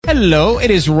Hello, it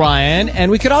is Ryan,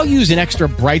 and we could all use an extra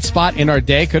bright spot in our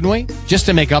day, couldn't we? Just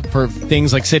to make up for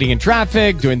things like sitting in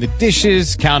traffic, doing the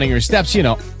dishes, counting your steps, you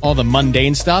know, all the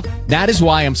mundane stuff. That is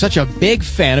why I'm such a big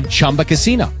fan of Chumba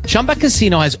Casino. Chumba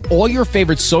Casino has all your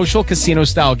favorite social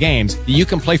casino-style games that you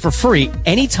can play for free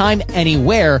anytime,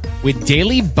 anywhere with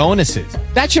daily bonuses.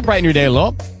 That should brighten your day a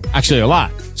little. Actually, a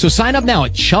lot. So sign up now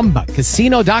at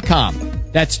ChumbaCasino.com.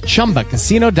 That's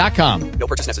ChumbaCasino.com. No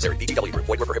purchase necessary. PWPR. Void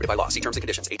where prohibited by law. See terms and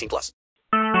conditions. 18+.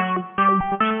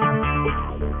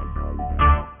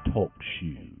 Talk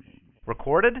shoes.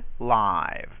 Recorded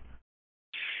live.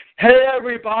 Hey,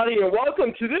 everybody, and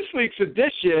welcome to this week's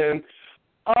edition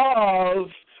of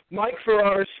Mike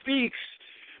Ferrara Speaks,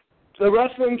 the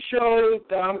wrestling show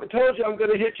that I told you I'm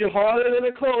going to hit you harder than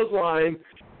a clothesline.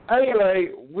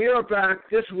 Anyway, we are back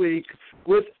this week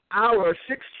with our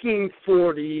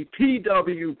 1640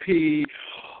 PWP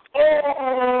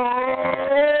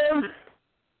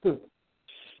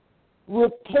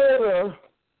reporter,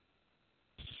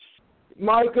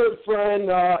 my good friend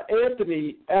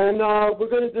Anthony, and we're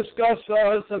going to discuss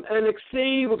some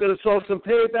NXT. We're going to talk some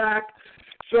Payback.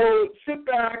 So sit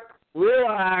back,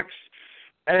 relax,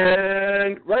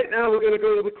 and right now we're going to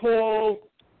go to the call.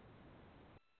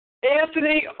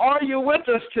 Anthony, are you with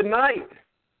us tonight?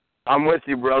 I'm with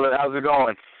you, brother. How's it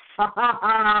going? All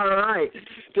right.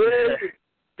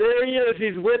 There he is.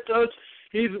 He's with us.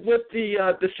 He's with the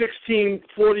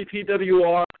 1640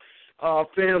 PWR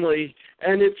family.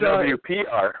 And it's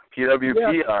PWPR.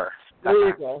 PWPR.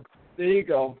 Yeah. There you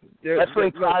go.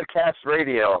 Wrestling Podcast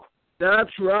Radio.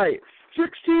 That's right.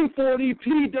 1640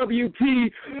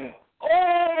 PWP.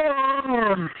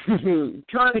 Oh!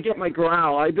 Trying to get my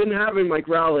growl. I've been having my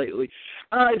growl lately.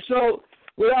 All right, so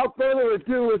without further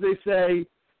ado, as they say,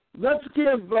 let's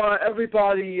give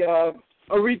everybody a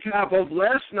recap of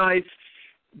last night's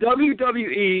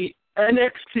WWE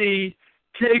NXT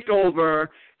TakeOver.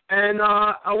 And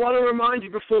I want to remind you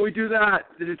before we do that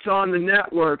it's on the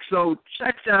network, so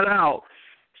check that out.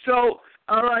 So,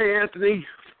 all right, Anthony,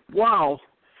 wow.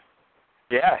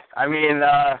 Yeah, I mean,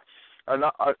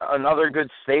 another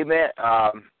good statement.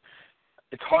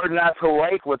 It's hard not to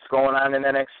like what's going on in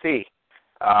NXT.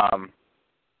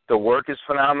 The work is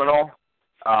phenomenal.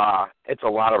 It's a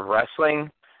lot of wrestling.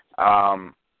 I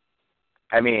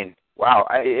mean, wow.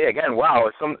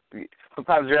 Wow.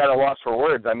 Sometimes you're at a loss for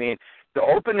words. I mean, to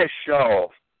open this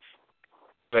show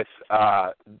with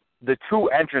the two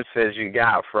entrances you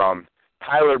got from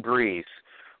Tyler Breeze,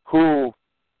 who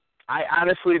I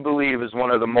honestly believe is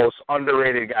one of the most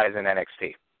underrated guys in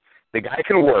NXT. The guy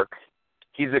can work.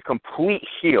 He's a complete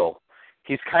heel.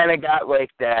 He's kind of got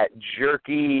like that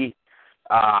jerky,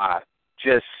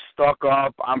 just stuck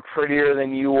up, I'm prettier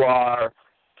than you are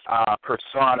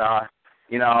persona.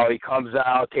 You know, he comes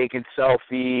out taking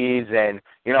selfies, and,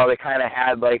 you know, they kind of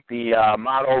had like the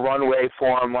model runway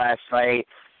for him last night.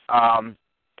 And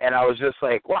I was just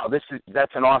like, wow,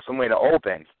 that's an awesome way to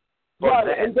open. Right,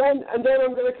 and then I'm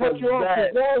going to cut you off.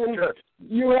 Then sure.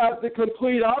 You have the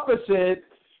complete opposite.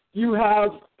 You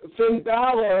have Finn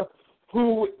Balor,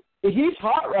 who he's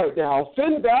hot right now.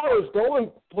 Finn Balor's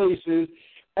going places,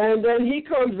 and then he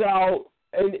comes out,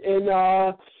 and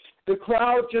the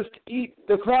crowd ate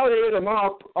him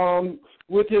up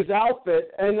with his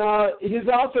outfit, and his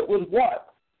outfit was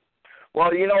what?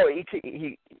 Well, you know, he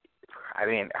I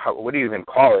mean, what do you even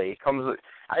call it? He comes.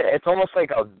 It's almost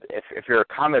like if you're a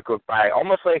comic book guy,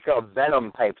 almost like a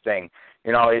Venom type thing,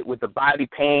 you know, with the body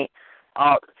paint.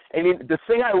 I mean, the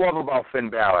thing I love about Finn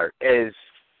Balor is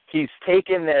he's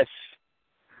taken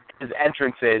his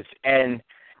entrances, and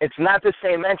it's not the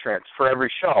same entrance for every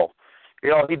show. You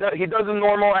know, he does a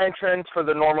normal entrance for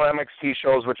the normal NXT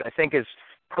shows, which I think is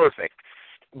perfect.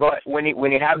 But when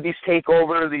you have these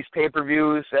takeovers, these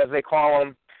pay-per-views, as they call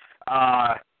them,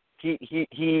 he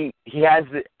has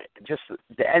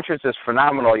the entrance is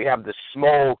phenomenal. You have the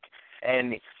smoke,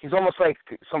 and he's almost like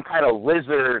some kind of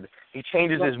lizard. He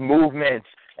changes his movements,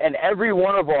 and every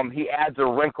one of them he adds a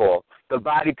wrinkle. The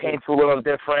body paint's a little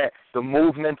different, the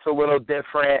movement's a little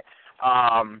different,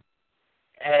 and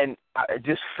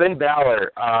just Finn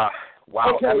Balor. Wow,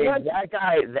 okay, I mean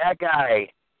that guy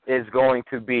is going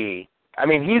to be. I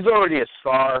mean, he's already a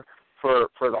star for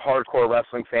the hardcore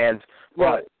wrestling fans,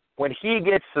 but when he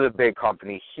gets to the big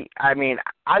company, I'd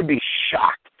be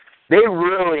shocked. They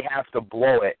really have to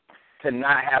blow it to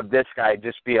not have this guy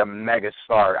just be a mega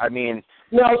star. I mean,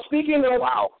 now speaking of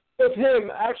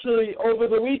him, actually over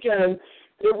the weekend,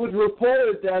 it was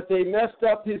reported that they messed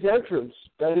up his entrance.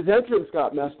 That his entrance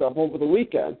got messed up over the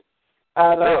weekend.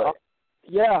 Really?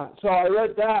 Yeah, so I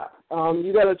read that.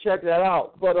 You got to check that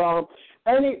out. But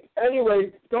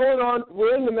anyway, going on,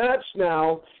 we're in the match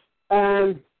now,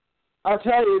 And I'll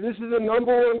tell you, this is a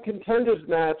number 1 contenders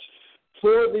match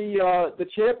for the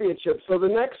championship. So the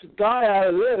next guy out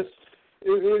of this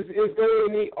is going to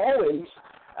meet Owens.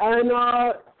 And,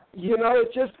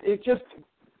 it's just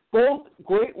both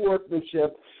great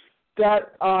workmanship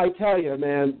that I tell you,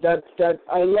 man, that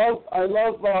I love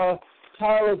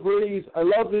Tyler Breeze. I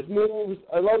love his moves.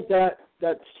 I love that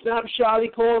snapshot he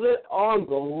called it.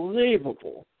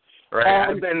 Unbelievable. Right.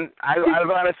 I've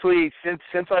honestly,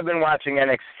 since I've been watching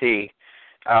NXT,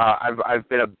 I've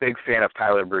been a big fan of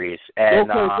Tyler Breeze, and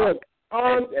good.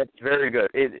 It's very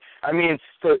good.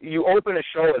 So you open a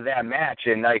show with that match,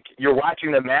 and like you're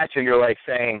watching the match, and you're like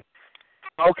saying,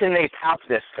 how can they top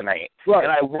this tonight? Right.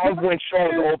 And I love when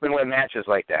shows open with matches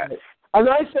like that. And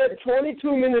I said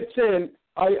 22 minutes in,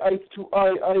 I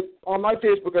on my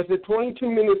Facebook, I said 22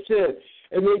 minutes in,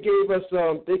 and they gave us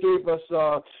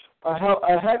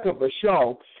a heck of a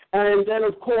show. And then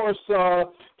of course,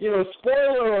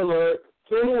 spoiler alert,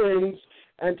 Finn wins,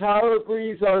 and Tyler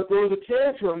Breeze throws a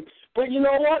tantrum. But you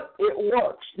know what? It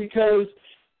works because,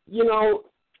 the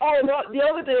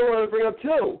other thing I want to bring up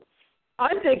too,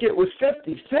 I think it was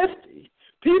 50-50.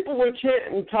 People were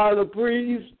chanting Tyler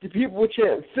Breeze. People were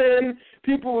chanting Finn.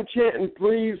 People were chanting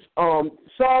Breeze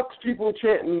sucks. People were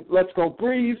chanting Let's Go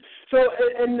Breeze. So,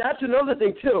 and that's another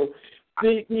thing too.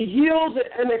 The heels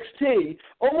at NXT,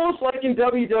 almost like in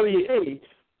WWE,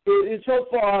 so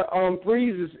far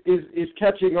Breeze is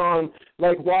catching on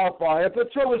like wildfire.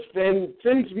 But so is Finn.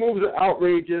 Finn's moves are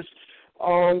outrageous.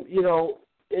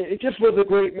 It just was a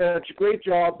great match. Great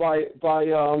job by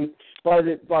the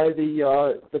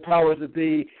powers that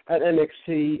be at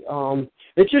NXT.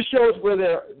 It just shows where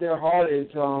their heart is.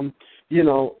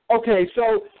 Okay,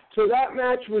 so that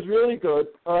match was really good.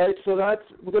 All right, so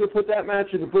we're going to put that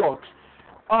match in the books.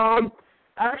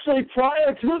 Actually,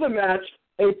 prior to the match,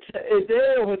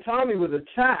 Hideo Itami was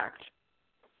attacked.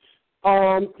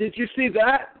 Did you see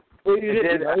that?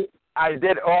 I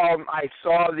did. I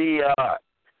saw the.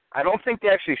 I don't think they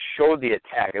actually showed the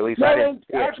attack. At least no, I didn't.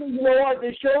 Actually, you know what?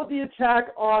 They showed the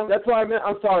attack on. That's what I meant.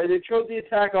 I'm sorry. They showed the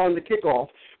attack on the kickoff,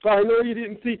 but I know you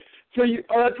didn't see. So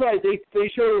that's right. They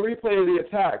showed a replay of the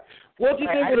attack. What do you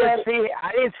think of that?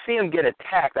 I didn't see him get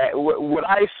attacked. What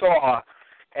I saw,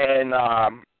 and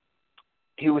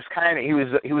he was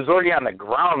already on the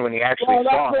ground when he actually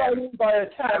saw him. That's what I mean by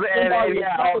attack.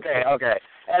 Okay.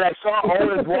 And I saw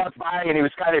Owens walk by, and he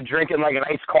was kind of drinking like an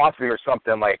iced coffee or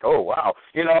something. Like, oh wow,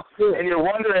 And you're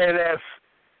wondering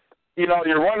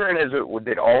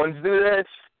did Owens do this?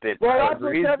 Did that's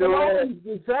what Kevin Owens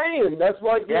is saying. That's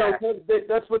what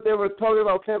that's what they were talking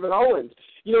about Kevin Owens.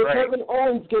 Right. Kevin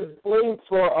Owens gets blamed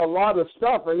for a lot of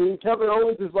stuff. I mean, Kevin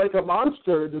Owens is like a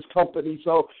monster in this company,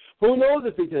 so who knows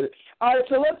if he did it. All right,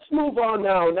 so let's move on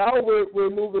now. Now we're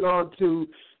moving on to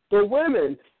the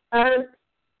women. And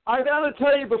I got to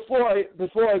tell you before I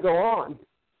go on,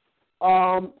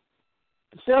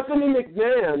 Stephanie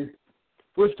McMahon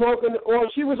was talking, or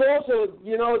she was also,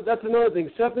 that's another thing.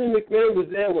 Stephanie McMahon was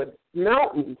there with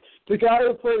Mountain, the guy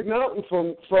who played Mountain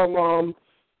from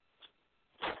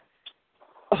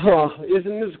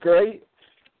isn't this great?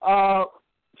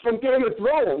 From Game of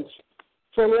Thrones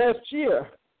from last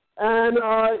year. And,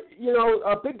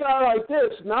 a big guy like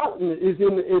this, Mountain, is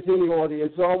in the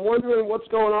audience. So I'm wondering what's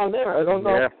going on there. I don't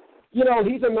know. Yeah.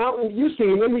 He's a Mountain. You've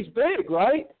seen him. He's big,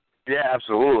 right? Yeah,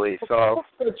 absolutely. So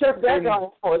check that guy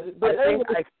out. But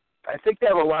I think they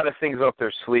have a lot of things up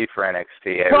their sleeve for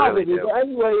NXT. Probably. Really do.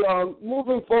 Anyway,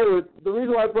 moving forward, the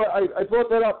reason why I brought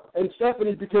that up, and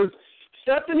Stephanie, because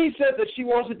Stephanie said that she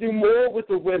wants to do more with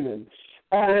the women.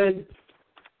 And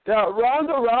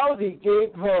Ronda Rousey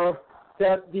gave her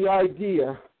the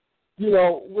idea,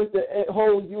 with the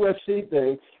whole UFC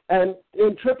thing. And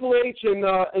Triple H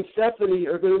and Stephanie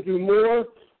are going to do more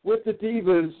with the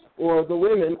divas or the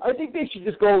women. I think they should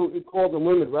just go and call them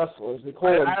women wrestlers.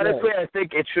 Honestly, I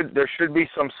think there should be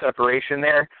some separation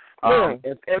there.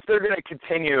 If they're going to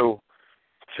continue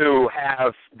to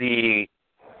have the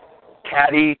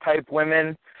catty type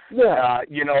women,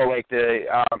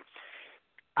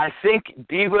 I think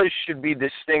divas should be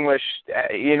distinguished.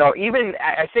 Even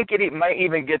I think it might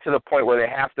even get to the point where they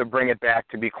have to bring it back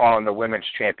to be calling the women's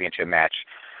championship match.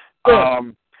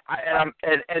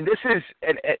 This is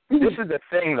the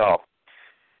thing though.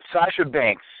 Sasha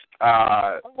Banks,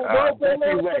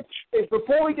 Becky Lynch.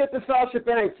 Before we get to Sasha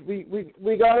Banks, we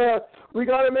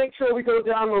gotta make sure we go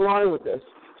down the line with this.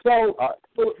 So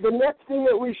the next thing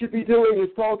that we should be doing is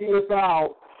talking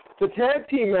about the tag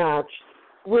team match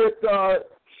with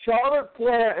Charlotte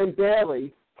Flair and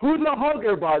Bayley. Who's the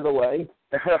hugger, by the way?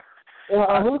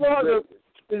 Who's the hugger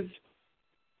is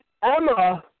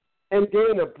Emma and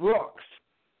Dana Brooks.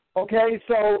 Okay,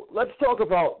 so let's talk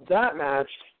about that match.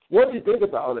 What did you think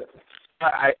about it?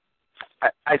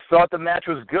 I thought the match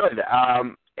was good.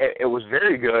 It was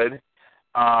very good.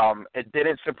 It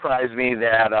didn't surprise me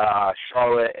that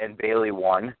Charlotte and Bayley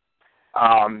won.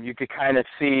 You could kind of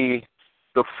see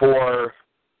the four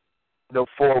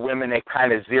women they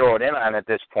kind of zeroed in on at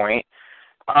this point.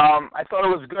 I thought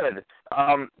it was good.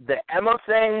 The Emma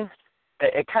thing,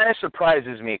 it kind of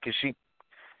surprises me because she,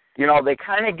 they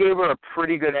kind of gave her a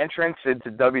pretty good entrance into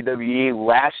WWE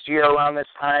last year around this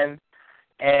time,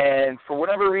 and for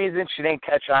whatever reason, she didn't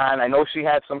catch on. I know she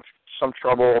had some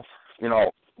trouble,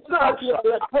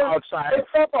 outside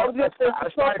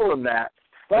from that.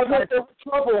 But her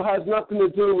trouble has nothing to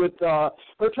do with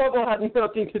her trouble had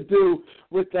nothing to do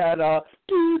with that.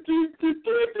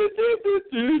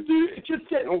 It just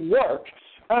didn't work.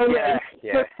 Her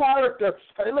character.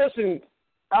 Listen,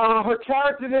 her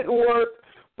character didn't work.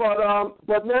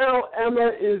 But now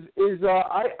Emma is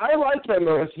I like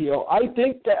Emma as heel. I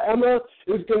think that Emma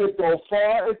is going to go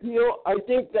far as heel. I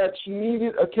think that she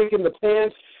needed a kick in the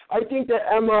pants. I think that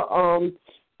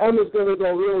Emma's going to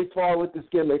go really far with this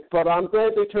gimmick, but I'm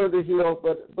glad they turned her heel.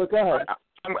 But go ahead.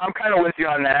 I'm kind of with you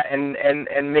on that,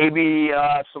 and maybe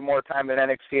some more time in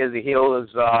NXT as a heel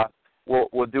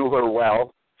will do her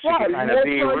well. She can kind of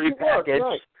be repackaged.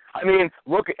 Right. I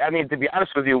mean, to be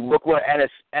honest with you, look what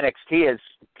NXT is.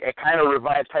 It kind of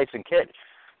revived Tyson Kidd.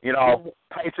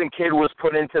 Tyson Kidd was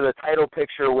put into the title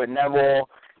picture with Neville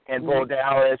and Bo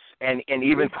Dallas and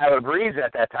even Tyler Breeze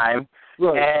at that time.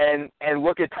 Right. And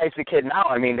look at Tyson Kidd now.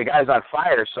 I mean, the guy's on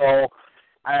fire. So,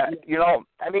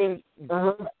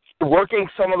 working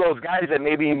some of those guys that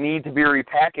maybe need to be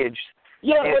repackaged.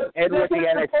 Yeah, and with the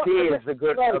NXT is a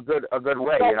good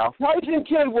way, Tyson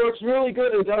Kidd works really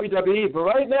good in WWE, but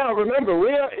right now, remember,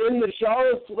 we are in the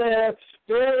Charlotte Flair,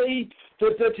 Bayley,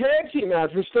 the tag team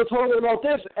match. We're still talking about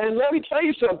this, and let me tell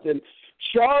you something.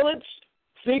 Charlotte's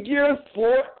figure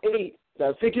 4-8,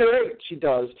 figure 8 she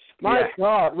does. My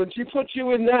God, when she puts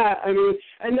you in that, I mean,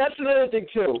 and that's another thing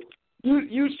too.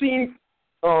 You've seen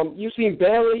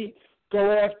Bayley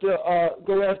go after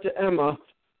Emma.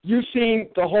 You've seen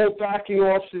the whole backing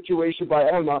off situation by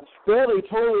Emma. Bayley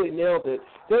totally nailed it.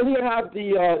 Then you have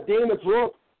the Dana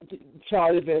Brooke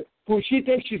side of it, who she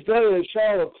thinks she's better than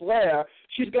Charlotte Flair.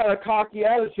 She's got a cocky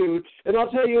attitude. And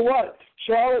I'll tell you what,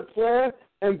 Charlotte Flair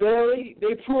and Bayley,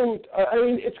 they proved,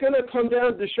 it's going to come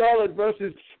down to Charlotte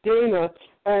versus Dana.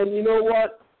 And you know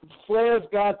what? Flair's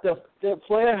got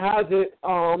Flair has it.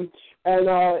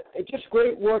 It's just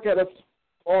great work out of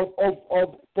all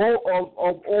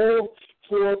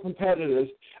four competitors.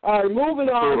 All right, moving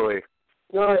on. Totally.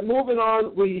 All right, moving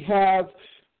on. We have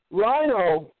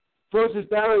Rhino versus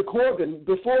Baron Corbin.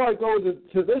 Before I go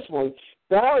to this one,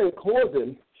 Baron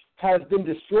Corbin has been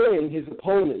destroying his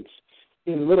opponents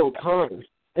in little time,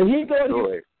 and he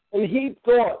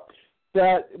thought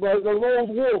that the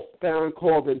lone wolf, Baron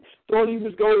Corbin, thought he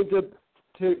was going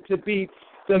to beat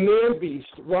the man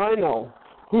beast, Rhino.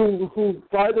 Who,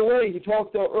 by the way, you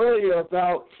talked earlier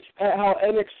about how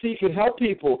NXT can help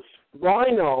people.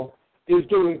 Rhino is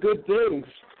doing good things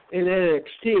in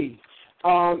NXT,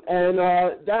 and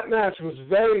that match was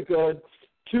very good.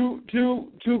 Two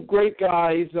great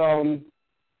guys in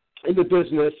the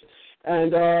business,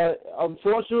 and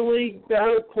unfortunately,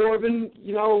 Baron Corbin,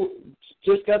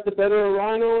 just got the better of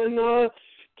Rhino, and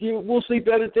we'll see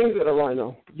better things out of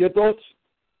Rhino. Your thoughts?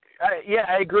 Yeah,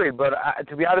 I agree, but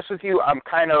to be honest with you, I'm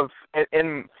kind of,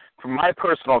 from my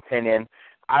personal opinion,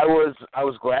 I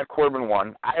was glad Corbin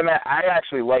won. I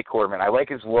actually like Corbin. I like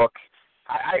his look.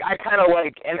 I kind of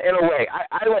like, in a way,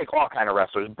 I like all kind of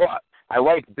wrestlers, but I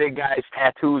like big guys,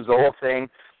 tattoos, the whole thing.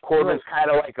 Corbin's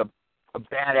kind of like a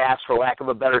badass, for lack of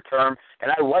a better term,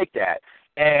 and I like that.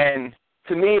 And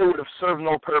to me, it would have served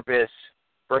no purpose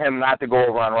for him not to go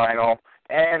over on Rhino.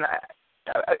 And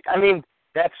I mean,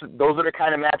 those are the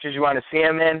kind of matches you want to see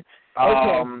him in.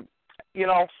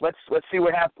 Let's see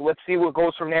what happens. Let's see what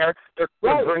goes from there. They're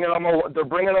bringing them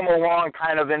along,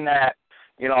 kind of in that.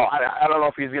 I don't know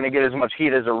if he's going to get as much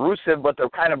heat as a Rusev, but they're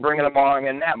kind of bringing him along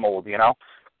in that mold. Yeah.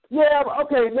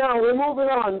 Okay. Now we're moving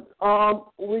on.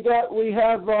 We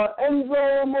have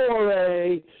Enzo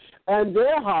Amore, and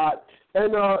they're hot,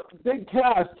 and big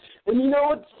cast. And you know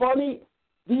what's funny?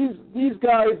 These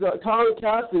guys, Colin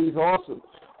Cassidy's awesome.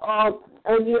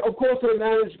 And of course they're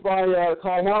managed by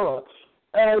Carmella,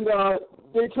 and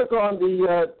they took on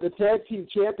the tag team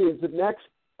champions the next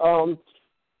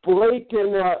Blake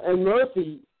and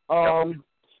Murphy, and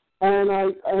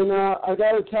I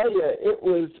got to tell you, it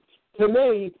was to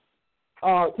me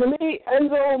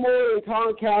Enzo Amore and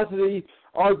Colin Cassidy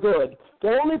are good.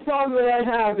 The only problem that I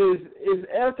have is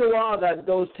after a while that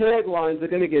those taglines are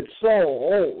going to get so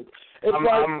old.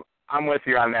 I'm with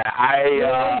you on that.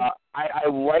 I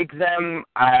like them.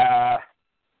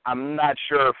 I'm not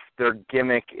sure if their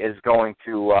gimmick is going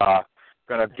to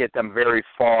get them very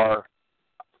far.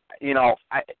 You know,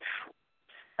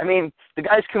 I mean, the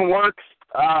guys can work.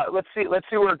 Let's see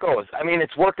where it goes. I mean,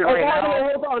 it's working right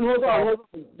now. Hold on.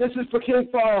 This is for King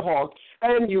Firehawk,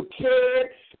 and you can't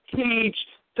teach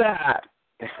that.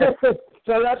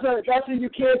 So that's you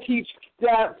can't teach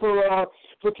that for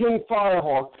King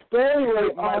Firehawk. But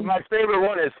anyway, my favorite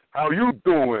one is "How you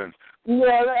doing?"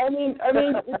 Yeah, I mean,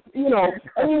 after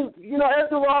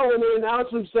a while when they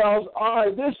announce themselves, all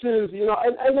right, this is,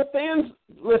 and the fans,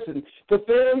 listen, the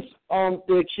fans,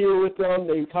 they cheer with them,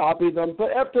 they copy them,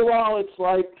 but after a while it's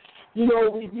like,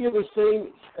 we hear the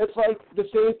same, it's like the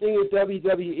same thing with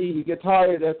WWE, you get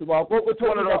tired after a while. But we're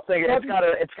talking about things, it's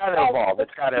gotta evolve,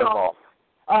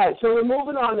 All right, so we're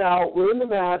moving on now, we're in the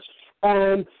match,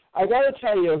 and I gotta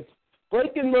tell you,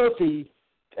 Blake and Murphy,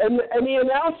 and the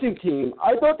announcing team,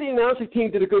 I thought the announcing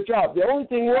team did a good job. The only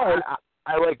thing was...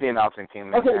 I like the announcing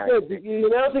team. Okay, good. The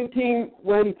announcing team,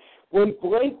 when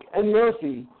Blake and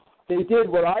Murphy, they did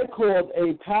what I called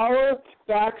a power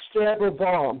backstabber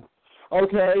bomb,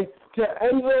 okay, to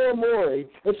Enzo Amore.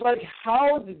 It's like,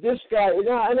 how did this guy...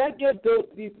 and I get,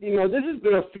 this has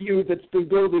been a feud that's been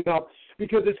building up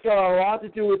because it's got a lot to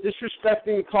do with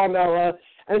disrespecting Carmella.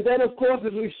 And then, of course,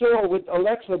 as we saw with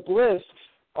Alexa Bliss,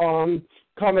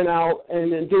 coming out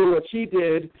and doing what she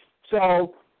did.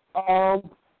 So,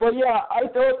 but yeah, I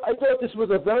thought this was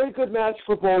a very good match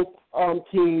for both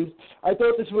teams. I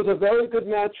thought this was a very good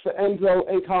match for Enzo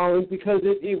and Collins because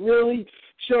it really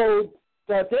showed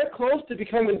that they're close to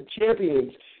becoming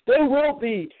champions. They will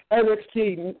be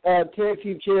NXT tag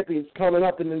team champions coming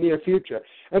up in the near future.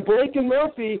 And Blake and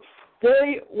Murphy,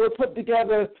 they were put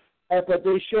together. But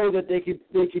they showed that they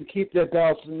could keep their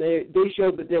belts, and they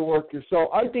showed that they're workers.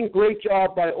 So I think great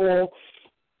job by all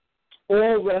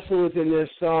wrestlers in this.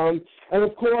 And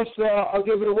of course, I'll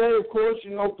give it away. Of course,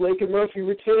 Blake and Murphy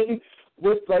retain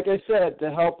with, like I said,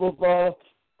 the help of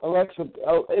Alexa.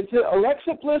 Is it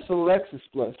Alexa Bliss or Alexis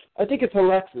Bliss? I think it's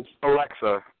Alexis.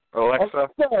 Alexa. Alexa.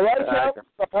 All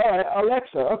right,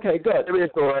 Alexa. Okay, good. Maybe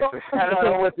it's Alexa.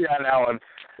 I'm with you on that one.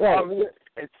 Yeah.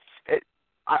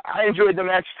 I enjoyed the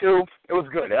match too. It was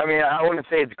good. I mean, I wouldn't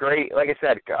say it's great. Like I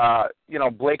said,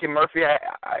 Blake and Murphy,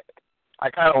 I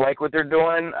kind of like what they're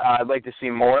doing. I'd like to see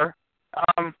more.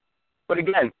 But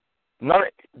again,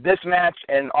 this match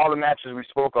and all the matches we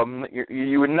spoke of,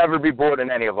 you would never be bored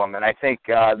in any of them. And I think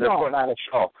they're putting on a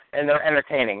show and they're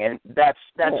entertaining, and that's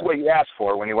what you ask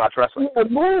for when you watch wrestling. The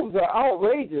moves are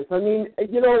outrageous. I mean,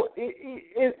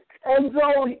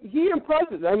 Enzo, he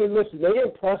impresses. I mean, listen, they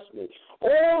impressed me.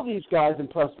 All these guys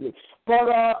impressed me. But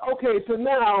okay, so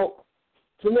now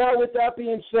with that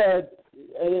being said,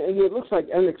 and it looks like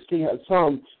NXT has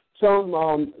some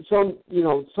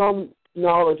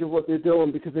knowledge of what they're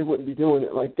doing because they wouldn't be doing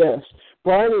it like this.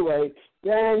 But anyway,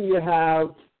 then you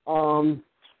have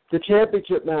the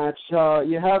championship match.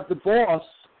 You have the boss,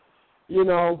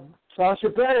 Sasha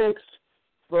Banks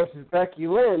versus Becky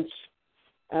Lynch,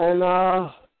 and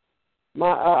I'll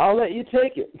let you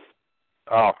take it.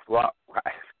 Oh, well,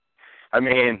 I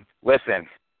mean, listen,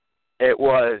 it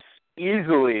was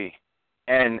easily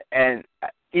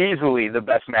easily the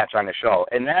best match on the show.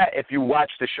 And that, if you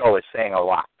watch the show, is saying a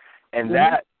lot. And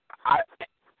that, I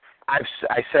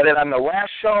said it on the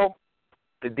last show,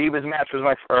 the Divas match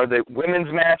was the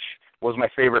women's match was my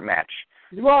favorite match.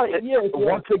 Well,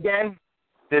 Once again,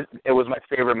 it was my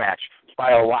favorite match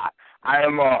by a lot. I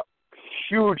am a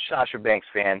huge Sasha Banks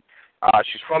fan.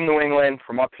 She's from New England,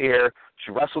 from up here.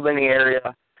 She wrestled in the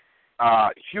area.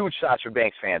 Huge Sasha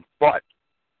Banks fan. But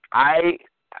I've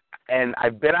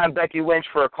been on Becky Lynch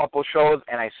for a couple shows,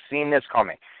 and I've seen this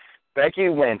coming. Becky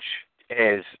Lynch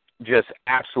is just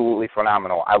absolutely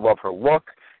phenomenal. I love her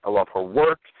look. I love her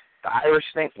work. The Irish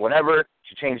thing, whatever.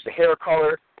 She changed the hair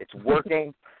color. It's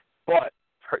working. But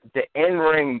the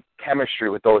in-ring chemistry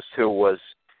with those two was,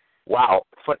 wow,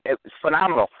 it was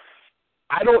phenomenal.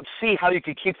 I don't see how you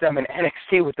could keep them in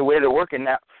NXT with the way they're working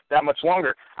that much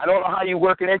longer. I don't know how you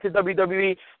work it into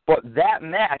WWE, but that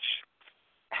match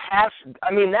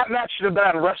that match should have been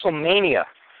on WrestleMania.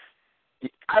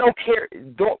 I don't care.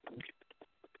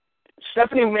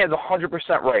 Stephanie McMahon's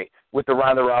 100% right with the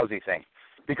Ronda Rousey thing.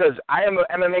 Because I am an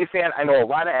MMA fan. I know a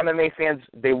lot of MMA fans.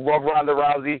 They love Ronda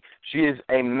Rousey. She is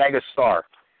a mega star.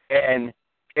 And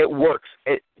it works.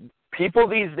 People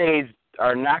these days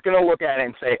are not going to look at it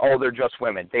and say, "Oh, they're just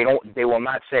women." They will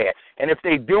not say it. And if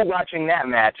they do, watching that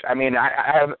match, I mean,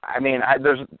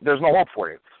 there's no hope for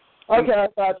you. Okay, I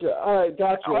got you. All right,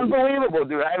 got you. Unbelievable,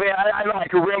 dude. I mean, I know I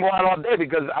could ramble on all day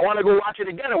because I want to go watch it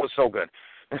again. It was so good.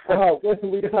 Oh,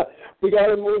 listen, we got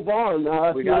to move on.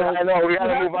 We got to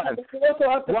move on.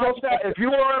 Watch that. If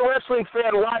you are a wrestling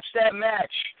fan, watch that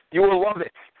match. You will love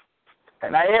it.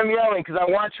 And I am yelling because I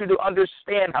want you to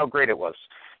understand how great it was.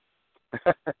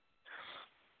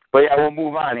 But yeah, we'll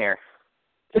move on here.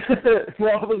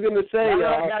 Well, I was going to say...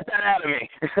 I got that out of me.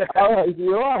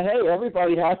 Hey,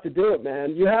 everybody has to do it,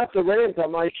 man. You have to rant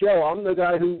on my show. I'm the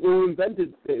guy who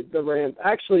invented the rant.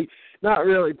 Actually, not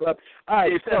really, but... All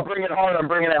right, you said bring it hard, I'm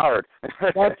bringing it hard.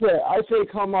 That's it. I say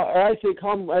come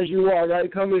as you are,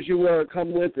 right? Come as you were,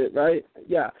 come with it, right?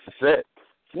 Yeah. That's it.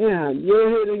 Man, you're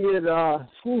hitting it,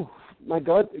 my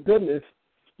goodness.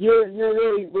 You're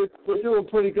really, we're doing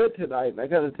pretty good tonight, I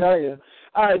got to tell you.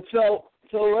 All right, so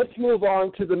let's move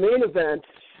on to the main event.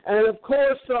 And of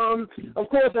course,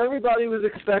 everybody was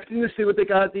expecting to see what they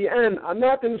got at the end. I'm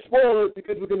not going to spoil it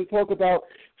because we're going to talk about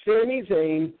Sami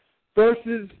Zayn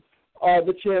versus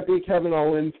the champion Kevin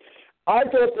Owens. I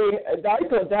thought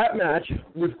that match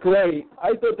was great.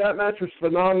 I thought that match was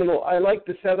phenomenal. I liked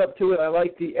the setup to it. I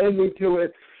liked the ending to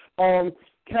it.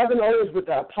 Kevin Owens with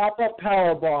that pop-up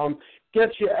powerbomb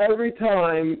gets you every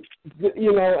time,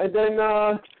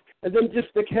 and then just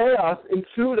the chaos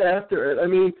ensued after it. I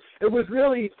mean, it was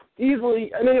really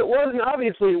easily. I mean, it wasn't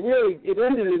obviously really. It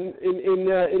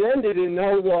ended in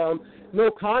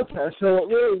no contest. So it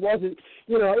really wasn't.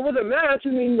 It was a match. I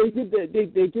mean,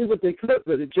 they did what they could,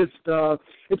 but it just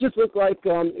looked like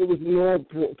it was more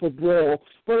for brawl.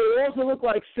 But it also looked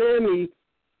like Sammy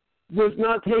was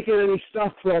not taking any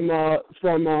stuff from.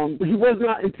 He was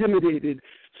not intimidated.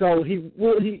 So he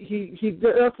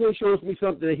definitely shows me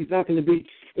something that he's not going to be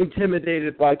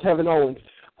intimidated by Kevin Owens.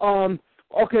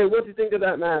 Okay, what do you think of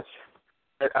that match?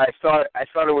 I thought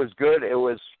it was good. It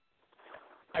was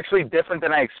actually different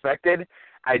than I expected.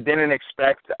 I didn't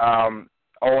expect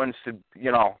Owens to,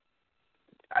 the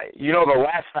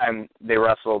last time they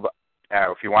wrestled,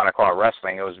 if you want to call it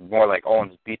wrestling, it was more like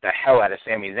Owens beat the hell out of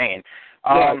Sami Zayn.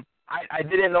 I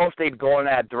didn't know if they'd go in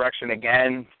that direction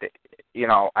again.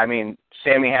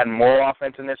 Sammy had more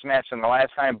offense in this match than the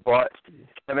last time, but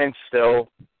Kevin still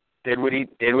did what he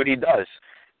does.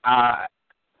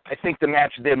 I think the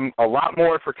match did a lot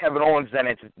more for Kevin Owens than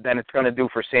it's going to do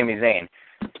for Sami Zayn,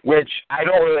 which I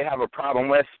don't really have a problem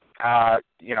with.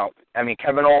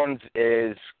 Kevin Owens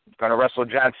is going to wrestle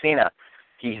John Cena.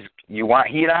 You want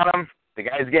heat on him? The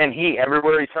guy's getting heat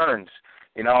everywhere he turns.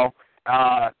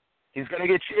 He's going to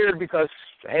get cheered because,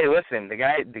 hey, listen, the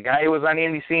guy was on the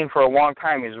indie scene for a long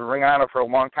time. He's a ring honor for a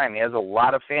long time. He has a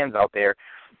lot of fans out there.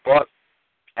 But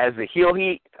as the heel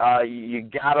heat, you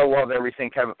gotta love everything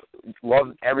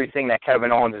that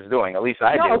Kevin Owens is doing. At least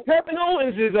I do. Kevin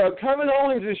Owens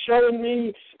is showing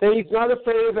me that he's not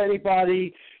afraid of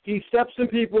anybody. He steps in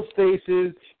people's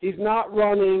faces. He's not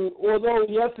running. Although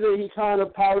yesterday he kind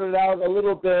of powdered out a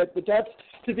little bit, but that's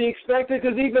to be expected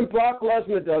because even Brock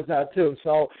Lesnar does that too.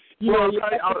 So. I'll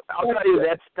tell you,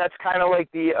 that's kind of like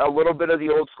a little bit of the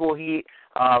old school heat,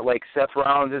 like Seth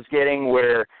Rollins is getting.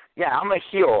 Where I'm a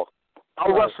heel.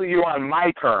 I'll wrestle you on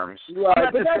my terms. Right. I'm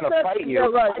not just going to fight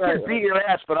you. I can beat your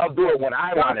ass, but I'll do it when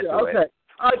I want to do it.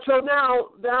 All right. So now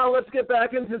let's get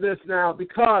back into this now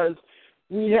because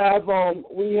we have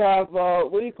what do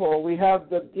you call it? We have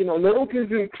the no one can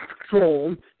control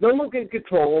him. No one can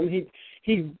control him.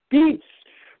 He beats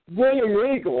William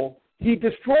Regal. He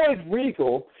destroys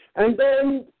Regal. And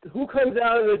then who comes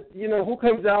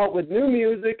out with new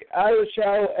music, out of the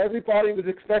show? Everybody was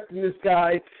expecting this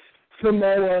guy,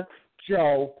 Samoa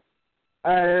Joe.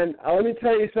 And let me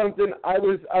tell you something. I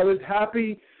was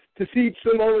happy to see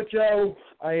Samoa Joe.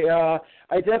 I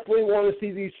definitely want to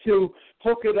see these two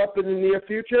hook it up in the near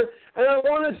future. And I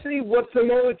want to see what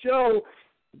Samoa Joe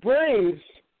brings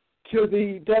to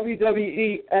the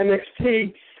WWE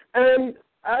NXT. And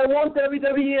I want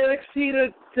WWE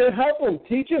NXT to help him,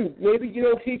 teach him, maybe,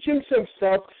 teach him some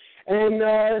stuff, and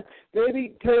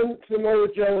maybe turn Samoa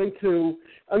Joe into,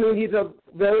 he's a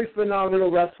very phenomenal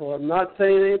wrestler. I'm not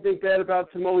saying anything bad about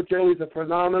Samoa Joe. He's a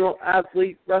phenomenal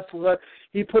athlete, wrestler.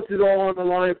 He puts it all on the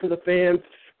line for the fans,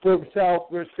 for himself,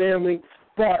 for his family.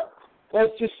 But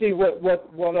let's just see what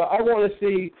I want to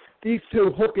see these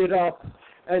two hook it up,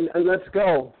 and let's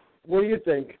go. What do you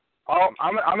think? Oh,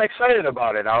 I'm excited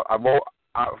about it.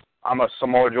 I'm a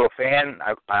Samoa Joe fan.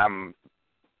 I'm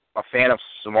a fan of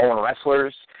Samoan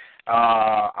wrestlers.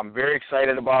 I'm very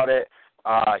excited about it.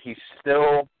 He's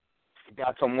still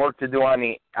got some work to do on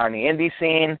the indie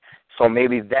scene, so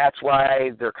maybe that's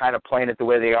why they're kind of playing it the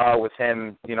way they are with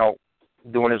him,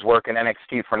 doing his work in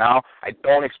NXT for now. I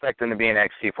don't expect him to be in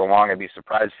NXT for long. I'd be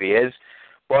surprised if he is.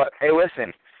 But hey,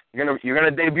 listen, you're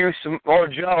gonna debut Samoa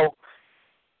Joe.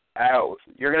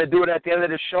 You're gonna do it at the end of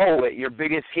the show with your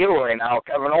biggest heel right now,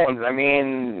 Kevin Owens. I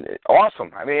mean,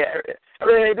 awesome. I mean,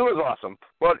 everything they do is awesome.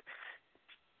 But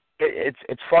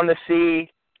it's fun to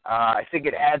see. I think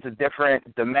it adds a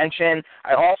different dimension.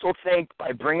 I also think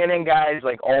by bringing in guys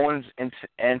like Owens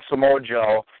and Samoa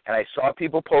Joe, and I saw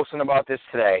people posting about this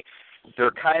today,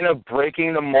 they're kind of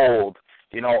breaking the mold.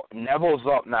 Neville's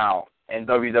up now in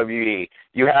WWE.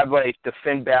 You have like the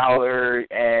Finn Balor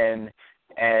and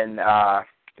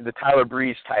the Tyler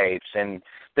Breeze types and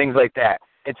things like that.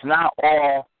 It's not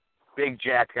all big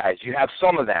jack guys. You have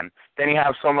some of them. Then you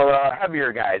have some of the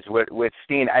heavier guys with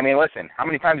Steen. I mean, listen, how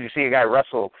many times do you see a guy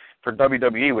wrestle for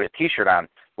WWE with a T-shirt on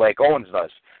like Owens does?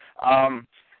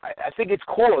 I think it's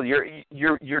cool.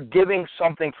 You're giving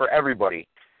something for everybody.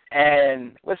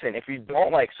 And listen, if you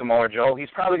don't like Samoa Joe, he's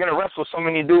probably going to wrestle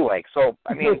someone you do like. So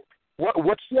I mean,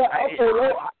 it's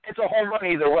a home run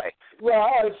either way. Well,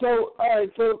 all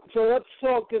right. So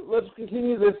let's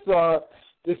continue this talk.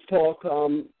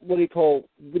 What do you call?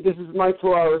 This is Mike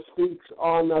Ferrara speaks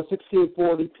on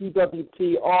 1640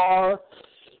 PWPR.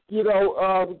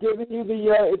 Giving you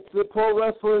it's the Pro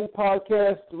Wrestling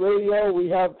Podcast Radio. We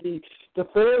have the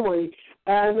family,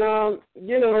 and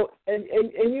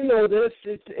this.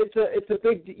 It's a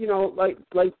big,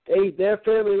 their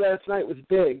family last night was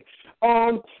big.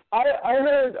 I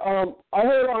heard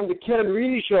on the Ken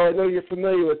Reedy show. I know you're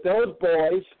familiar with those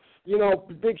boys.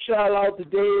 Big shout out to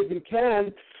Dave and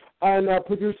Ken and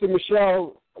producer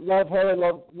Michelle. Love her,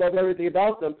 love everything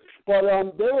about them. But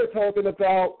they were talking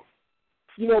about,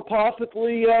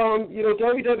 possibly,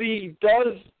 WWE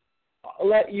does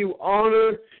let you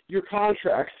honor your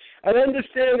contracts. I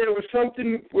understand there was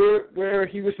something where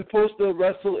he was supposed to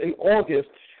wrestle in August,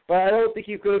 but I don't think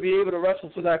he's going to be able to wrestle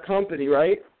for that company,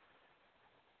 right?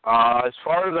 As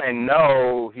far as I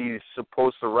know, he's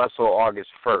supposed to wrestle August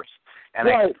 1st. And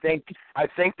right. I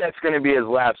think that's going to be his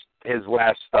last. Okay.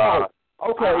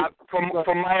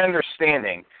 From my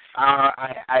understanding,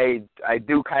 I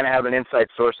do kind of have an inside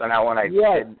source on that one. I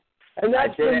didn't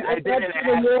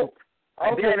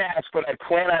ask, but I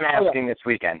plan on asking this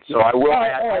weekend. So I will.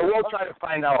 I will try to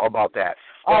find out about that.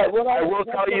 I will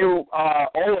tell you,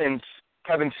 Owens,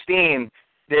 Kevin Steen,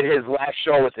 did his last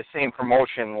show with the same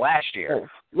promotion last year.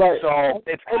 Right. So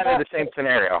it's kind of the same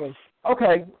scenario.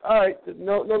 Okay, all right,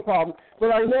 no problem.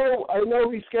 But I know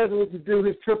he's scheduled to do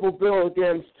his triple bill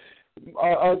against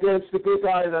the good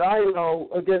guy that I know,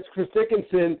 against Chris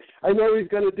Dickinson. I know he's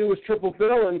going to do his triple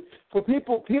bill, and for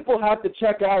people have to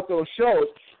check out those shows.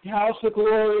 House of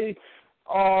Glory,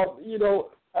 House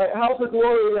of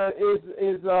Glory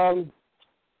is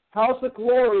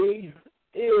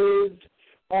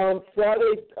on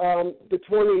Friday, the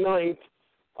 29th.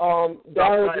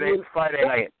 Friday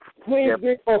night. Please,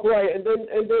 yep. Right, and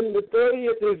then the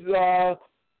 30th is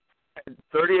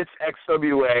 30th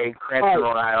XWA, Cranston,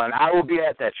 Rhode Island. I will be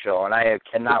at that show, and I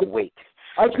cannot wait.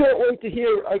 I can't wait to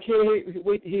hear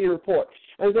your report.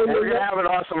 And then we're gonna have an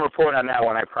awesome report on that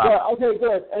one, I promise. Yeah, okay,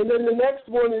 good. And then the next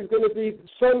one is going to be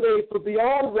Sunday for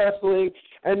Beyond Wrestling,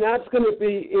 and that's going to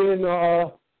be in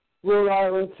Rhode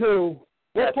Island too.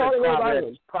 What part of Rhode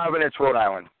Island? Providence, Rhode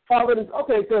Island. Providence.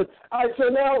 Okay, good. All right, so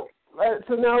now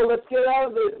let's get out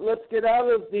of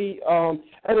the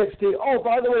NXT. Oh,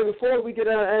 by the way, before we get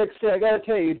out of NXT, I got to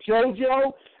tell you,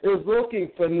 JoJo is looking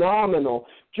phenomenal.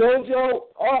 JoJo,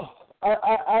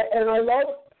 I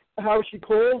love how she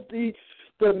calls the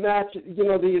match.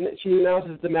 She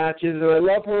announces the matches, and I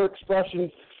love her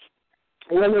expressions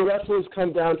when the wrestlers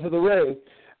come down to the ring.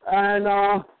 And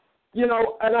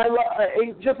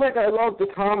and just like I love the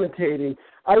commentating,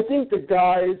 I think the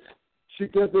guys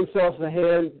should give themselves a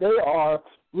hand. They are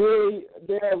really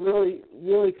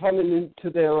coming into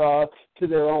their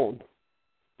own.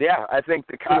 Yeah, I think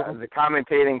the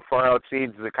commentating far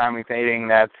exceeds the commentating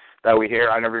that we hear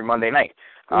on every Monday night.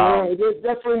 It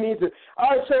definitely needs it.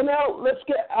 All right, so now let's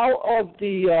get out of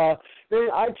the.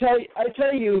 I tell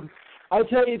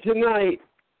you tonight.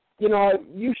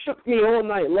 You shook me all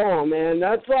night long, man.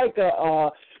 That's like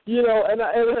and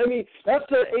I mean that's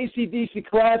the AC/DC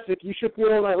classic. You shook me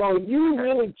all night long. You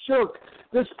really shook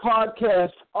this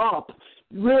podcast up,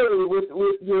 really, with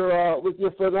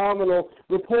your phenomenal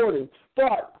reporting.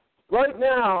 But right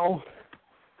now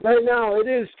it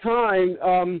is time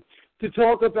to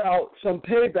talk about some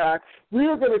payback. We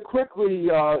are going to quickly, we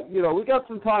got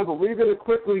some time, but we're going to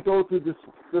quickly go through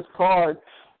this card.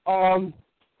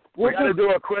 We'll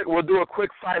do a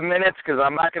quick 5 minutes because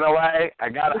I'm not gonna lie, I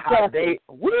got a hot date.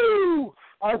 Woo!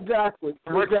 Exactly.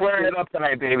 We're clearing it up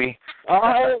tonight, baby.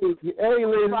 Hey, ladies,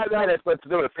 5 minutes. Let's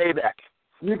do it. Payback.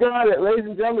 You got it, ladies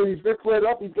and gentlemen. He's Ric Flair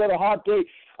up. He's got a hot date.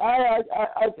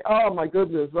 Oh my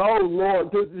goodness. Oh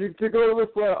Lord. To go to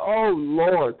Ric Flair. Oh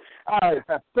Lord. All right.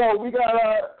 So we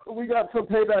got some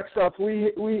payback stuff.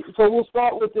 So we'll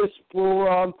start with this. We're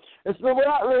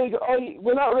not really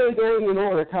going in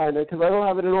order, kind of, because I don't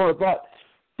have it in order. But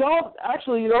Dolph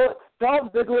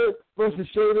Ziggler versus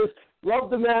Sheamus. Love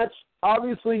the match.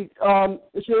 Obviously,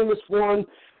 Sheamus won.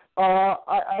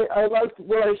 I liked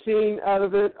what I've seen out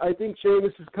of it. I think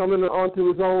Sheamus is coming onto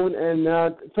his own,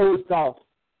 and so is Dolph.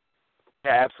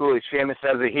 Yeah, absolutely. Sheamus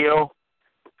as a heel.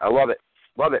 I love it.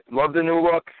 Love it. Love the new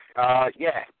look.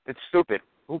 Yeah, it's stupid.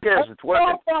 Who cares? It's working.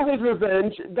 Dolph got his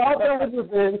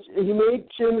revenge. He made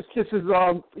Sheamus kiss his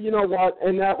you know what,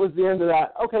 and that was the end of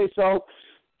that. Okay, so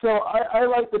I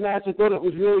liked the match. I thought it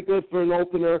was really good for an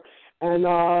opener,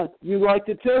 and you liked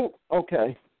it too?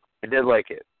 Okay. I did like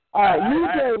it. All right, New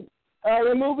Day.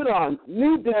 We're moving on.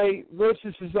 New Day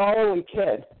versus Cesaro and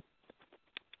Kid.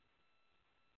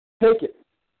 Take it.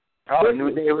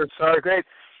 New Day versus Cesaro, great.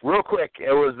 Real quick,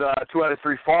 it was a 2 out of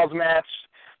 3 falls match.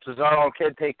 Cesaro and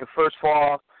Kid take the first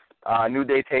fall. New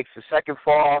Day takes the second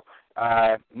fall.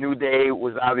 New Day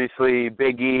was obviously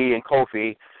Big E and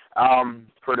Kofi.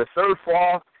 For the third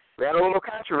fall, we had a little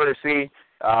controversy.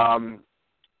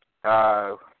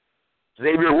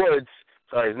 Xavier Woods.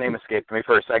 Sorry, his name escaped me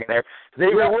for a second there.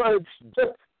 Xavier Woods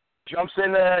jumps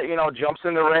in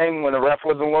the ring when the ref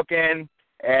wasn't looking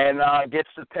and gets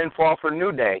the pinfall for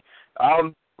New Day.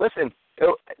 Listen,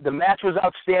 the match was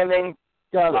outstanding.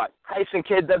 Tyson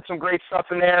Kidd did some great stuff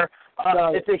in there.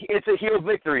 It's a heel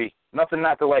victory. Nothing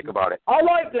not to like about it. I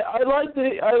liked it. I liked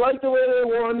the way they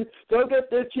won. They'll get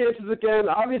their chances again.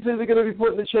 Obviously, they're going to be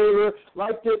put in the chamber.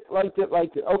 Liked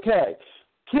it. Okay.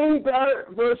 King Barrett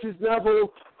versus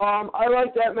Neville. I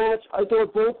liked that match. I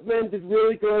thought both men did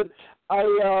really good.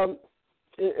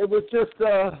 It was just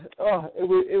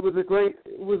it was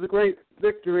a great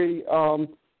victory.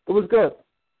 It was good.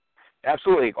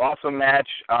 Absolutely, awesome match.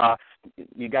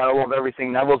 You gotta love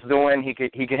everything Neville's doing. He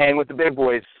can hang with the big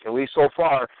boys, at least so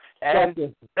far. And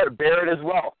Barrett as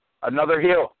well, another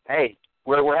heel. Hey,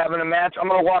 we're having a match. I'm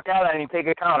gonna walk out and take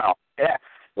a count out. Yeah,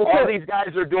 all these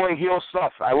guys are doing heel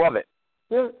stuff. I love it.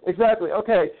 Yeah, exactly.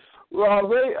 Okay,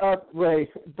 Bray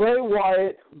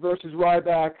Wyatt versus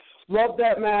Ryback. Love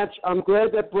that match. I'm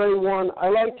glad that Bray won. I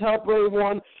liked how Bray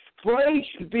won. Bray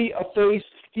should be a face.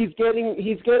 He's getting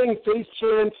face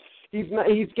chance. He's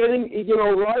getting,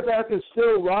 Ryback is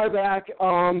still Ryback.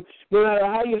 No matter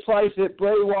how you slice it,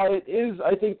 Bray Wyatt is,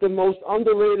 I think, the most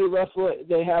underrated wrestler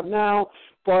they have now.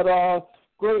 But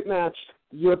great match.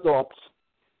 Your thoughts?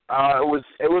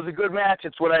 It was a good match.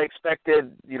 It's what I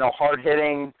expected. Hard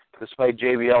hitting. Despite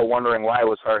JBL wondering why it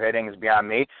was hard hitting is beyond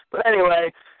me. But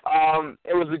anyway,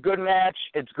 it was a good match.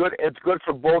 It's good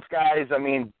for both guys. I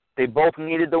mean, they both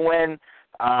needed the win.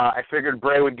 I figured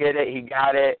Bray would get it. He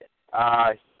got it.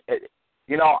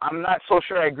 I'm not so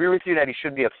sure I agree with you that he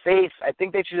should be a face. I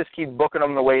think they should just keep booking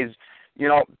him the ways,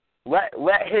 let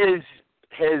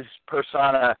his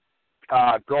persona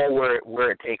go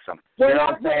where it takes him. You know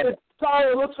what I'm saying?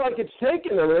 Sorry, it looks like it's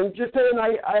taking him. I'm just saying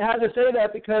I had to say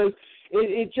that because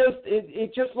it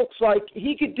just looks like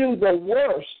he could do the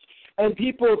worst. And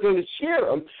people are going to cheer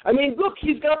him. I mean, look,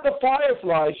 he's got the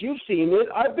Fireflies. You've seen it.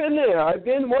 I've been there. I've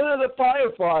been one of the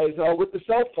Fireflies with the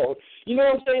cell phone. You know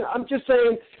what I'm saying? I'm just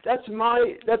saying that's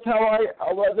why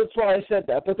I said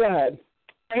that. But go ahead.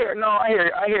 I hear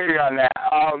you on that.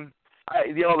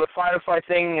 The Firefly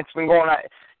thing, it's been going on.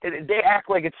 They act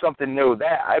like it's something new.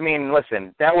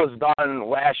 Listen, that was done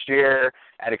last year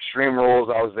at Extreme Rules.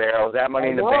 I was there. I was at Money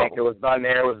in the Bank. It was done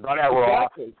there. It was done at Raw.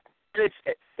 Exactly.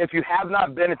 If you have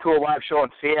not been to a live show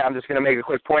and seen it, I'm just going to make a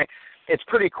quick point. It's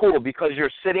pretty cool because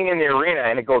you're sitting in the arena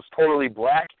and it goes totally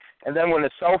black, and then when the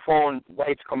cell phone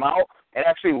lights come out, it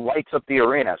actually lights up the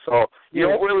arena. So you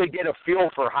don't really get a feel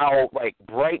for how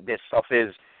bright this stuff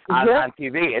is on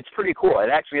TV. It's pretty cool. It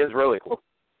actually is really cool.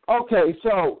 Okay,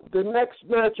 so the next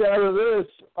match out of this,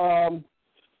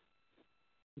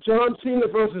 John Cena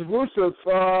versus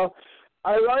Rusev.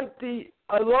 I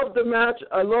love the match.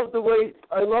 I love the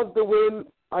win.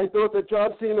 I thought that John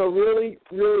Cena really,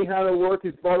 really had to work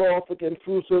his butt off against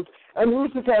Rusev, and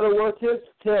Rusev had to work his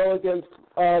tail against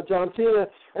John Cena.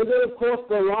 And then, of course,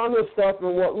 the Lana stuff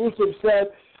and what Rusev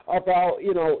said about,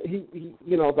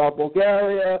 about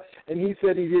Bulgaria, and he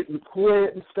said he didn't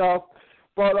quit and stuff.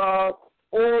 But all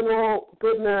in all,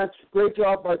 good match. Great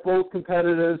job by both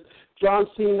competitors. John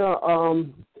Cena,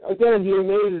 again, he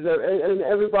amazes and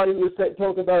everybody was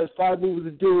talking about his 5 moves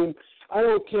of doom. I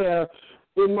don't care.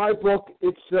 In my book,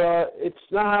 it's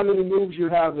not how many moves you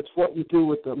have, it's what you do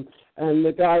with them. And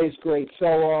the guy is great.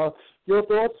 So, your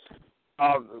thoughts?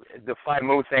 The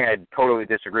 5-move thing, I totally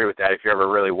disagree with that if you ever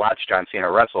really watch John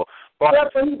Cena wrestle. But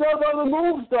he does other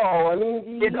moves, though. I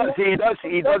mean, he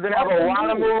doesn't have a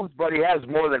lot of moves, but he has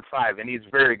more than 5, and he's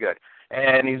very good.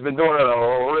 And he's been doing it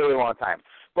a really long time.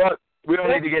 But we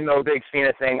don't need to get into a big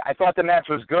Cena thing. I thought the match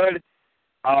was good.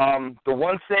 The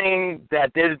one thing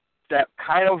that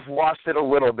kind of lost it a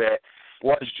little bit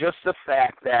was just the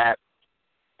fact that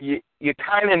you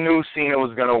kind of knew Cena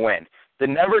was going to win. The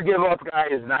never give up guy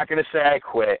is not going to say I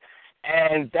quit,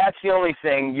 and that's the only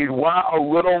thing. You'd want a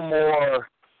little more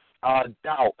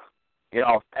doubt. You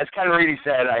know, as Ken Reedy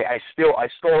said, I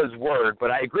stole his word,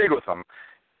 but I agreed with him.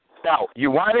 Doubt.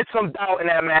 You wanted some doubt in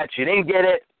that match. You didn't get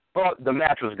it, but the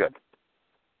match was good.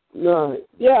 No,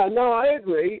 I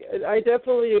agree. I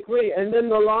definitely agree. And then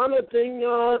the Lana thing,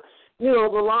 the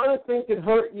Lana thing could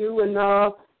hurt you, and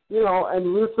and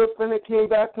Rusev, and it came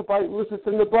back to bite Rusev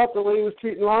in the butt the way he was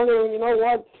treating Lana. And you know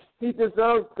what? He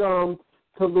deserved to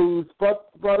lose.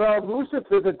 But Rusev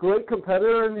is a great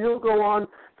competitor, and he'll go on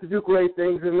to do great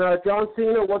things. And John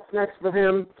Cena, what's next for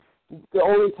him? The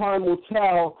only time will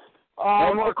tell.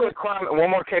 One more quick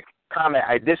comment.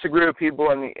 I disagree with people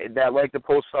that like to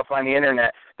post stuff on the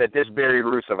internet that this buried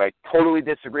Rusev. I totally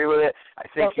disagree with it. I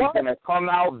think he's going to come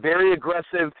out very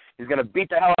aggressive. He's going to beat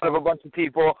the hell out of a bunch of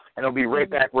people, and he'll be right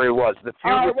back where he was. The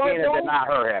feud with Cena did not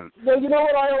hurt him. Well, you know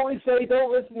what I always say?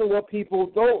 Don't listen to what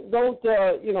people I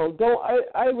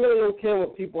really don't care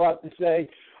what people have to say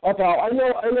about. I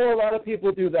know a lot of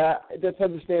people do that. That's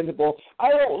understandable.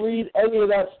 I don't read any of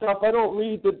that stuff. I do not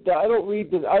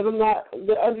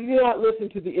listen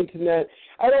to the internet.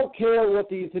 I don't care what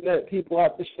the internet people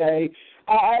have to say.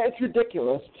 It's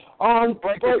ridiculous. I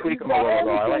like to tweak them a little,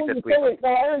 though. I like to tweak them. No,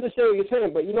 I understand what you're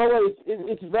saying, but you know what?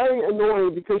 It's very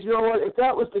annoying because you know what? If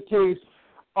that was the case,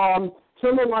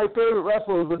 some of my favorite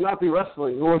wrestlers would not be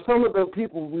wrestling, or some of the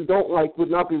people we don't like would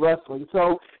not be wrestling.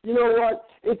 So, you know what?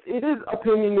 It is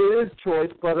opinion, it is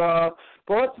choice, but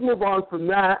let's move on from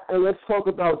that, and let's talk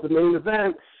about the main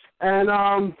event. And,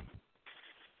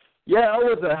 it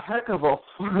was a heck of a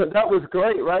 – that was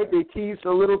great, right? They teased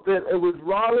a little bit. It was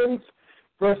Rollins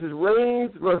versus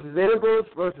Reigns versus Ambrose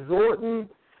versus Orton,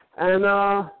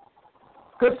 and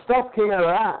good stuff came out of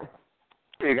that.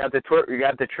 You got the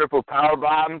triple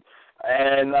powerbomb.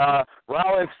 And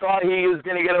Rollins thought he was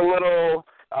going to get a little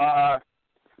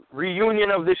reunion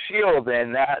of the Shield,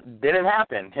 and that didn't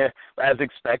happen as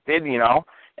expected, you know.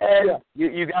 And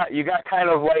you got kind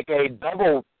of like a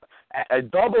double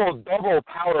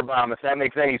power bomb, if that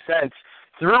makes any sense,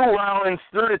 through Rollins,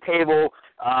 through the table.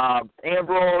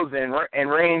 Ambrose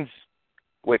and Reigns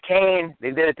with Kane,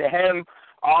 they did it to him.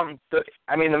 The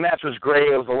match was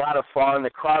great. It was a lot of fun.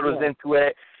 The crowd was into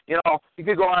it. You know, you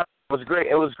could go on. It was great.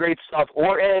 It was great stuff.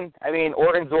 Orton's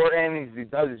Orton. He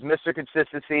does his Mr.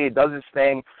 Consistency. He does his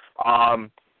thing. Like I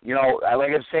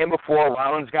was saying before,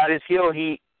 Rollins got his heel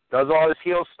heat, does all his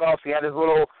heel stuff. He had his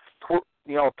little,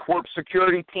 twerp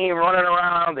security team running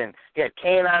around, and he had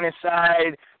Kane on his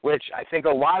side, which I think a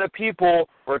lot of people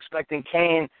were expecting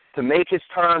Kane to make his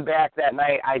turn back that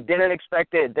night. I didn't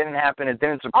expect it. It didn't happen. It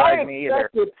didn't surprise me either.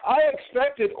 I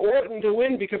expected Orton to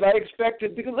win because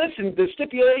listen, the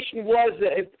stipulation was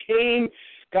that if Kane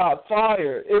got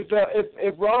fired,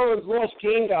 if Rollins lost,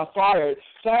 Kane got fired.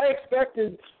 So I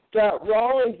expected that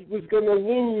Rollins was going to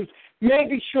lose,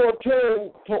 maybe short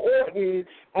term to Orton,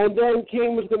 and then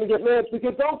Kane was going to get mad.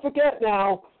 Because don't forget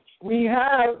now, we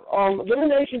have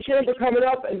Elimination Chamber coming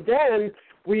up, and then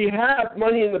we have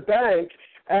Money in the Bank.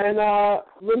 And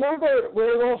remember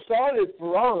where it all started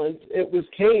for Rollins? It was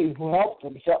Kane who helped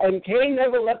him. And Kane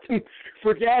never let him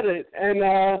forget it. And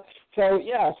I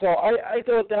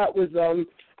thought that was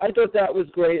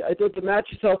great. I thought the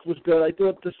match itself was good. I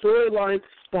thought the storyline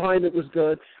behind it was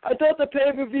good. I thought the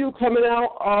pay-per-view coming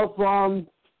out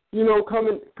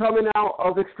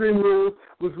of Extreme Rules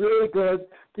was really good.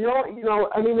 They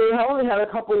only had a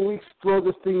couple of weeks to throw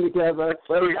this thing together.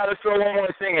 Well, we got to throw one more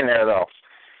thing in there, though.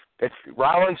 It's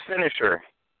Rollins' finisher,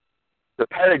 the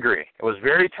pedigree. It was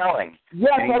very telling.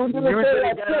 Yes, I was going to say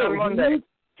that too. On Monday.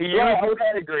 He used the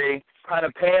pedigree, kind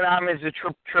of paying homage to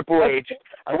Triple H.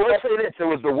 I will say this: it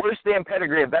was the worst damn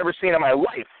pedigree I've ever seen in my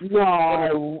life.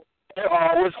 No. It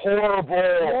was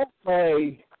horrible.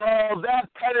 Okay. Oh, that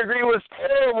pedigree was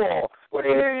terrible.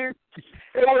 It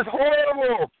was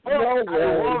horrible.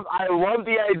 I love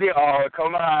the idea. Oh,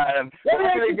 come on. Look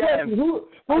at it again. Who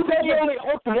said you only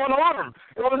hooked one arm?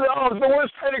 It was the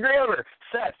worst pedigree ever.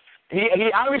 Seth,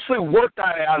 he obviously worked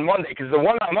on it on Monday because the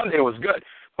one on Monday was good,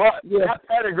 but that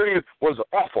pedigree was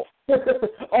awful.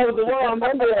 Oh, the one on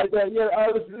Monday, I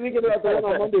was thinking about the one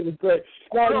on Monday was great.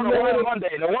 No, the one on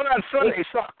Monday. The one on Sunday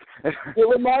sucked. It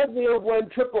reminds me of when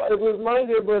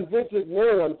Vince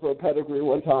McMahon won for a pedigree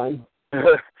one time.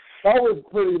 That was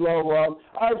pretty low. All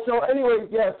right, so anyway,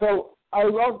 so I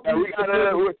love.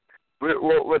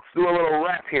 Let's do a little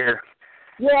wrap here.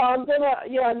 Yeah, I'm just gonna.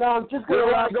 We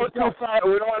don't want to go too far.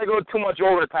 We don't want to go too much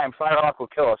overtime. 5 o'clock will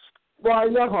kill us. Well, I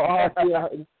know. Yeah.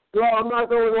 Well, I'm not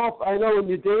going off. I know when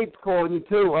your date's calling you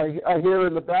too. I hear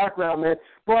in the background, man.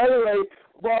 But anyway,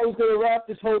 I was going to wrap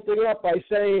this whole thing up by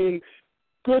saying,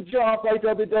 good job by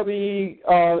WWE.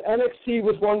 NXT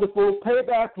was wonderful.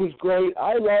 Payback was great.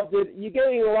 I loved it. You're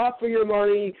getting a lot for your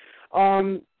money.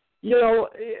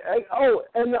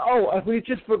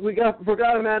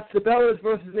 Forgot a match, the Bellas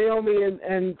versus Naomi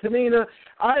and Tamina.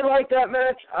 I like that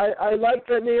match. I like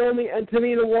that Naomi and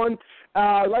Tamina won.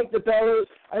 I like the Bellas.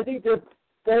 I think they're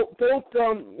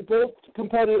both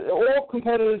competitors. All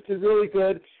competitors are really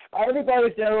good.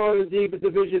 Everybody's down on the Diva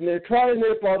division. They're trying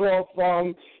their butt off.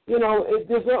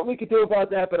 There's nothing we can do about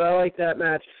that, but I like that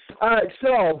match. All right,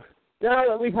 so now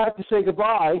that we have to say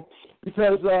goodbye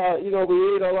because we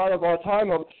ate a lot of our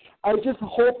time up. I just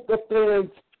hope the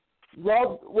fans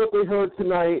loved what they heard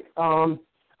tonight.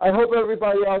 I hope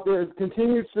everybody out there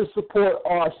continues to support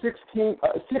our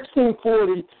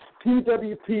 1640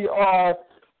 PWPR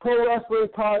Pro Wrestling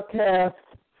Podcast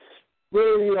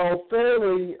Radio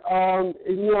family.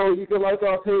 You can like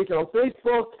our page on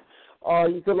Facebook.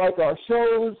 You can like our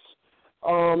shows.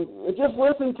 Just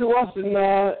listen to us,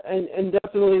 and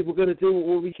definitely we're going to do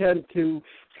what we can to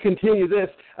continue this.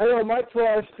 I know Mike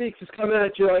Ferrara Speaks is coming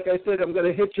at you. Like I said, I'm going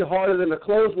to hit you harder than a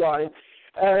clothesline.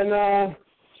 And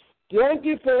thank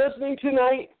you for listening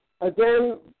tonight.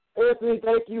 Again, Anthony,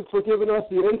 thank you for giving us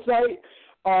the insight.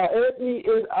 Anthony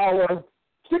is our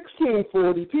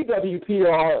 1640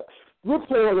 PWPR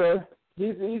reporter.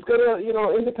 He's going to,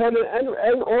 independent,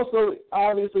 and also,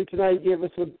 obviously, tonight he gave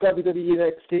us a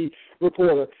WWE NXT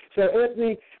reporter. So,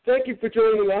 Anthony, thank you for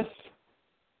joining us.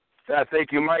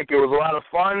 Thank you, Mike. It was a lot of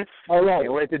fun. All right.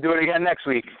 Can't wait to do it again next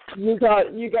week. You got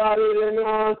it.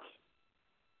 And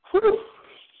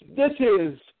this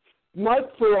is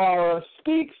Mike Ferrara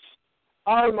Speaks.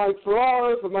 I'm Mike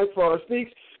Ferrara for Mike Ferrara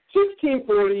Speaks.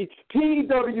 1640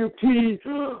 PWP.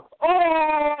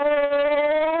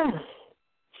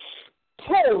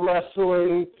 Pro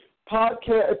Wrestling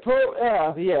Podcast.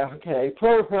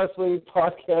 Pro Wrestling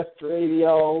Podcast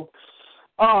Radio.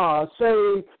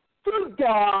 Saying good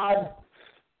God.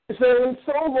 Saying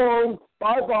so long,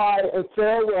 bye-bye, and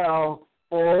farewell,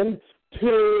 and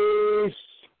peace.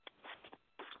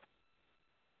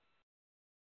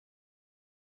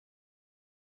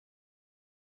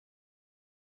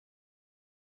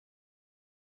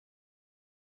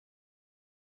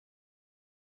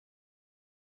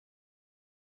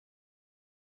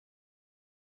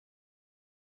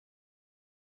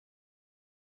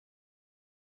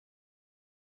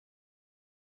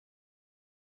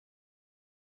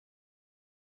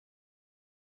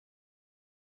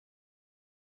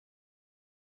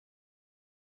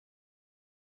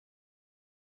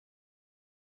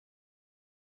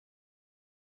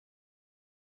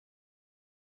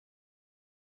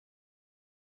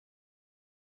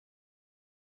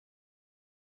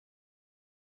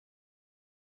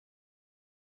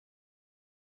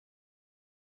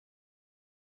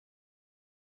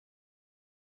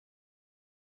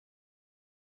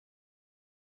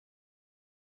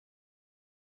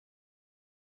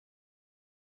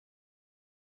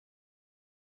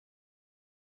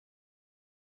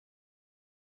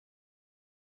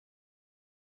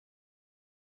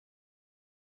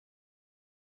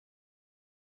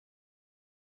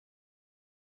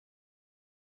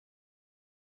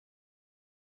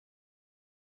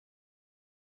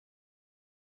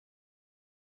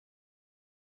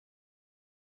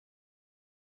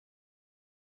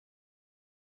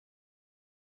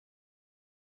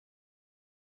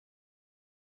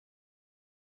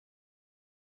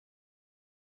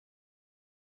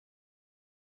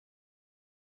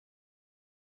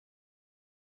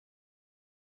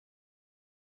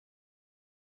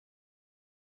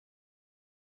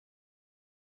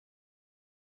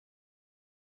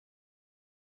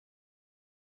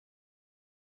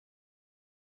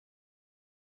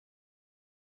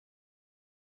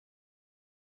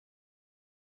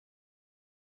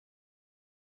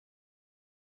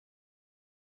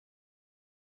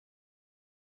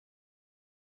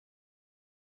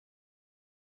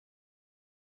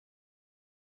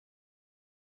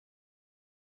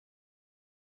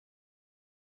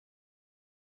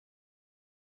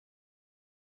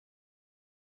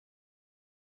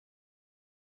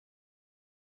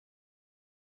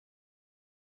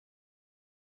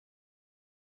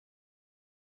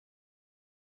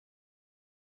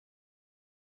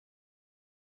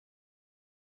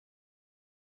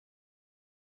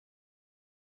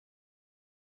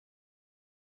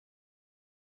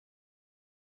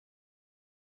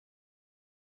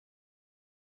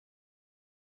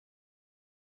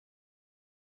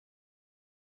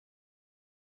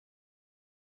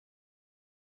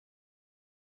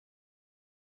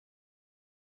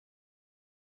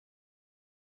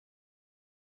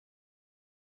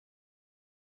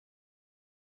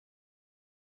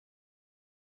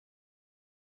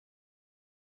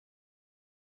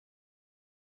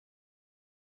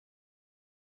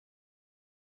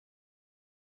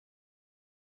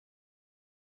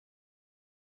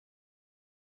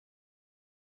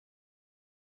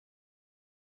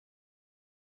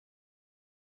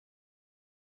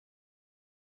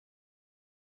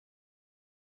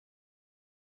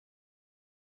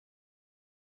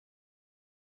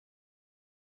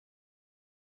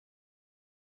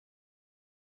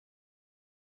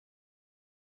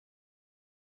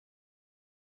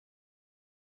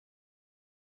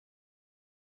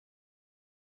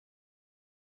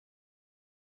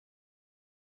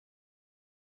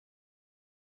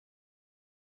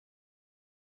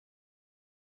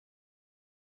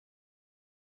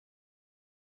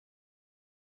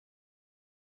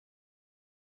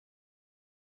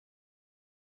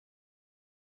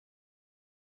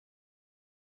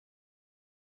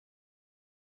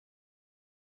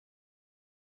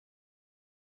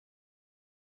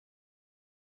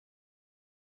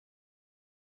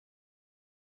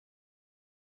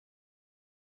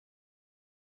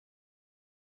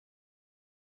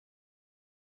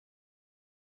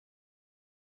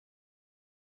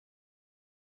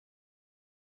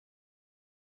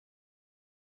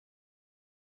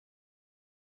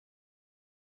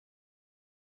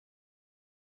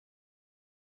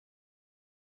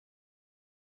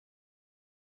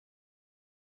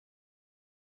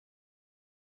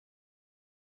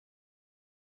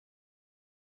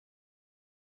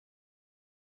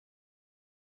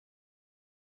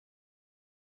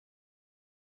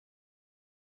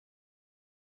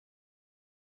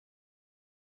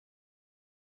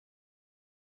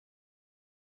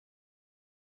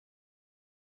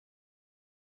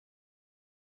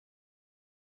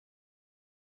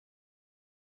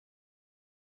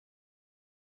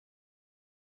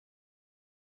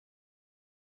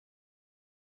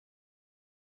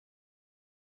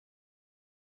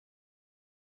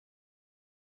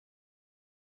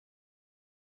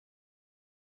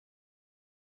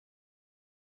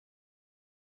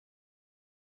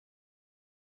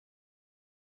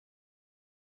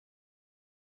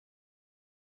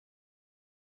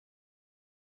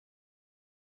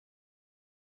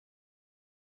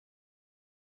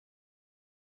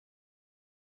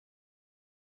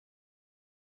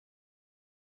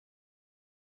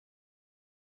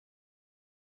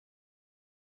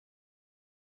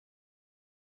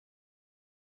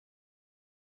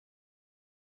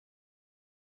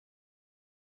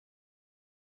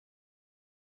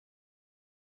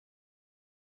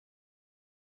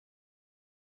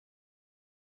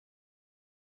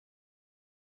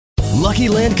 Lucky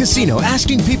Land Casino,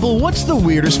 asking people, what's the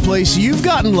weirdest place you've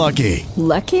gotten lucky?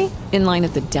 Lucky? In line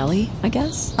at the deli, I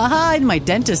guess? Aha, in my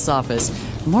dentist's office.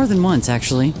 More than once,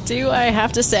 actually. Do I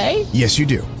have to say? Yes, you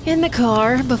do. In the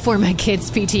car before my kids'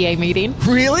 PTA meeting.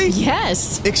 Really?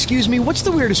 Yes. Excuse me, what's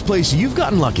the weirdest place you've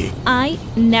gotten lucky? I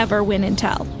never win and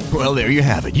tell. Well, there you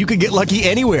have it. You can get lucky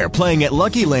anywhere, playing at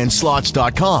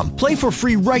LuckyLandSlots.com. Play for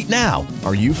free right now.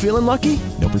 Are you feeling lucky?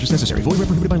 No purchase necessary. Void where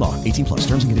prohibited by law. 18+.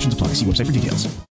 Terms and conditions apply. See website for details.